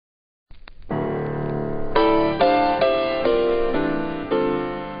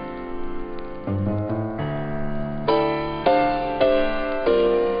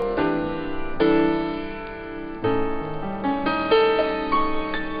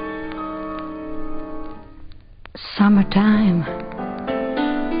summertime,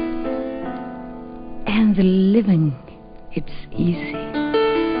 and the living, it's easy.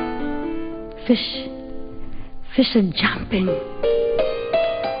 Fish are jumping,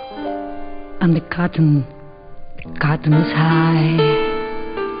 and the cotton is high.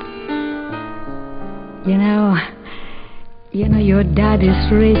 You know, your dad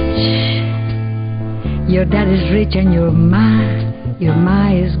is rich. Your dad is rich, and your ma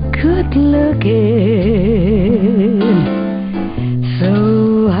is good looking.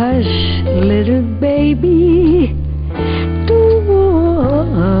 So hush, little baby,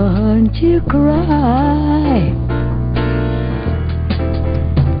 don't you cry.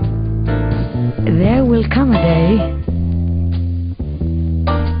 There will come a day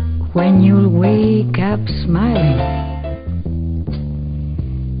when you'll wake up smiling.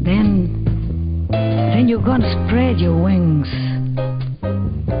 Then you're gonna spread your wings,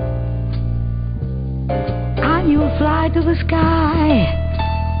 and you'll fly to the sky.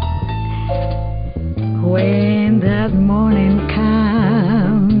 When that morning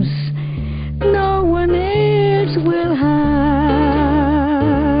comes, no one else will harm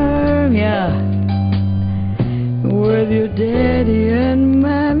ya. With your daddy and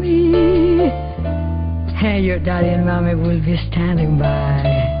mommy, hey, your daddy and mommy will be standing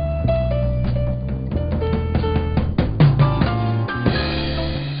by.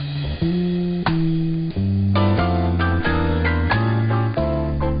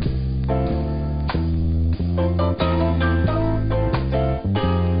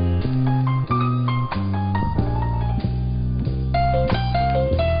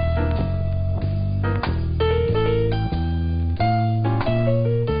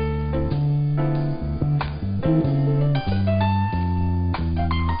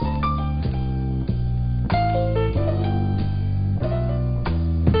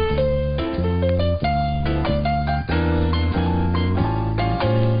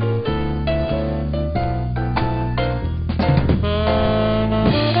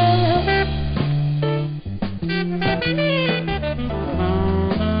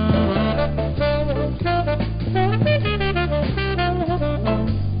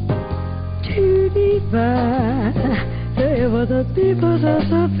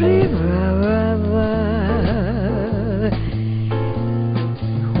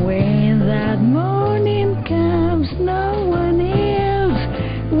 When that morning comes, no one else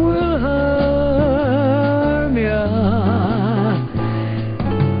will harm ya.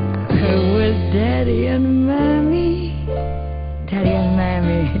 With daddy and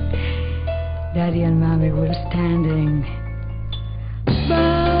mommy will standing